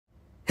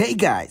Hey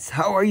guys,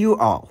 how are you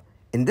all?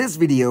 In this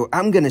video,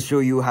 I'm gonna show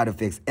you how to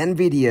fix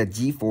Nvidia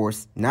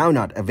Geforce now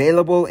not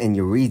available in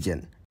your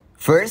region.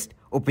 First,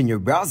 open your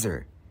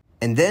browser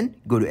and then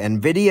go to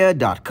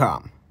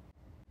nvidia.com.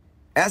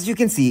 As you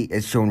can see,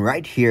 it's shown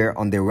right here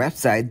on their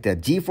website that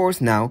Geforce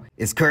Now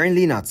is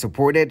currently not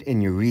supported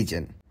in your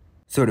region.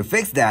 So to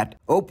fix that,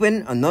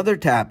 open another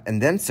tab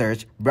and then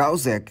search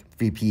Browsec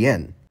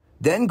VPN.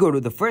 Then go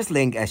to the first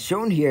link as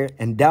shown here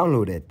and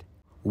download it.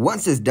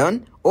 Once it's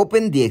done,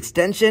 open the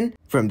extension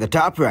from the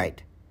top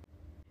right.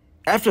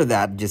 After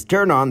that, just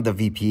turn on the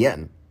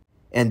VPN.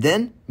 And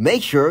then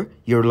make sure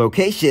your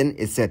location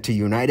is set to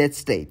United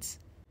States.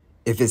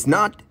 If it's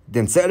not,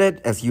 then set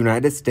it as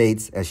United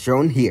States as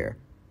shown here.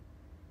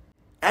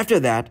 After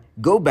that,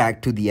 go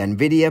back to the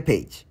Nvidia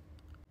page.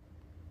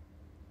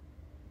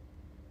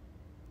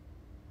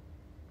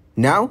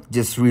 Now,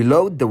 just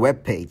reload the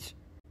web page.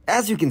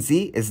 As you can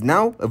see, it's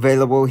now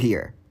available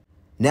here.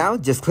 Now,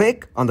 just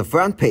click on the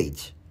front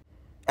page.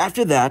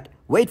 After that,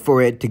 wait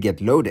for it to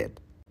get loaded.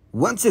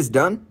 Once it's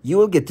done, you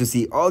will get to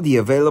see all the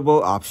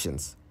available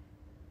options.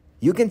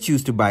 You can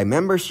choose to buy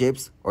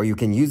memberships or you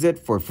can use it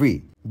for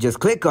free. Just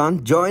click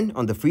on Join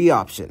on the free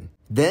option.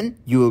 Then,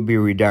 you will be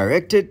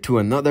redirected to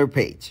another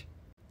page.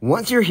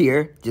 Once you're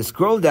here, just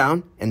scroll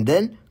down and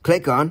then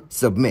click on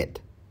Submit.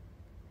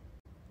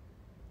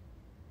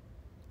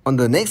 On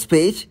the next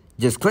page,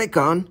 just click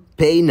on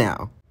Pay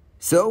Now.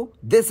 So,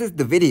 this is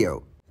the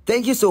video.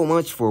 Thank you so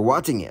much for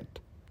watching it.